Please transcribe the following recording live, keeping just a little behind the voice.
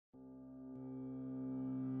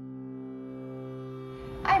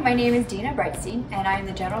Hi, my name is Dina Brightstein, and I am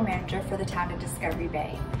the General Manager for the Town of Discovery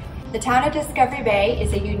Bay. The Town of Discovery Bay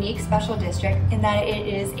is a unique special district in that it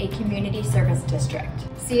is a community service district.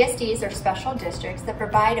 CSDs are special districts that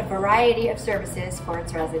provide a variety of services for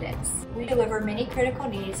its residents. We deliver many critical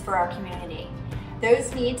needs for our community.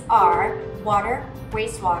 Those needs are water,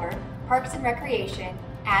 wastewater, parks and recreation,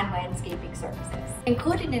 and landscaping services.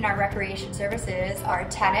 Included in our recreation services are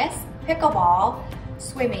tennis, pickleball,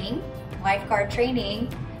 swimming, lifeguard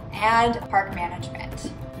training, and park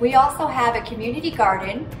management. We also have a community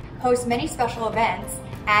garden, host many special events,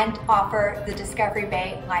 and offer the Discovery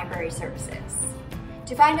Bay Library services.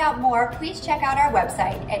 To find out more, please check out our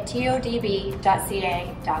website at todb.ca.gov.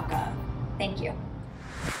 Thank you.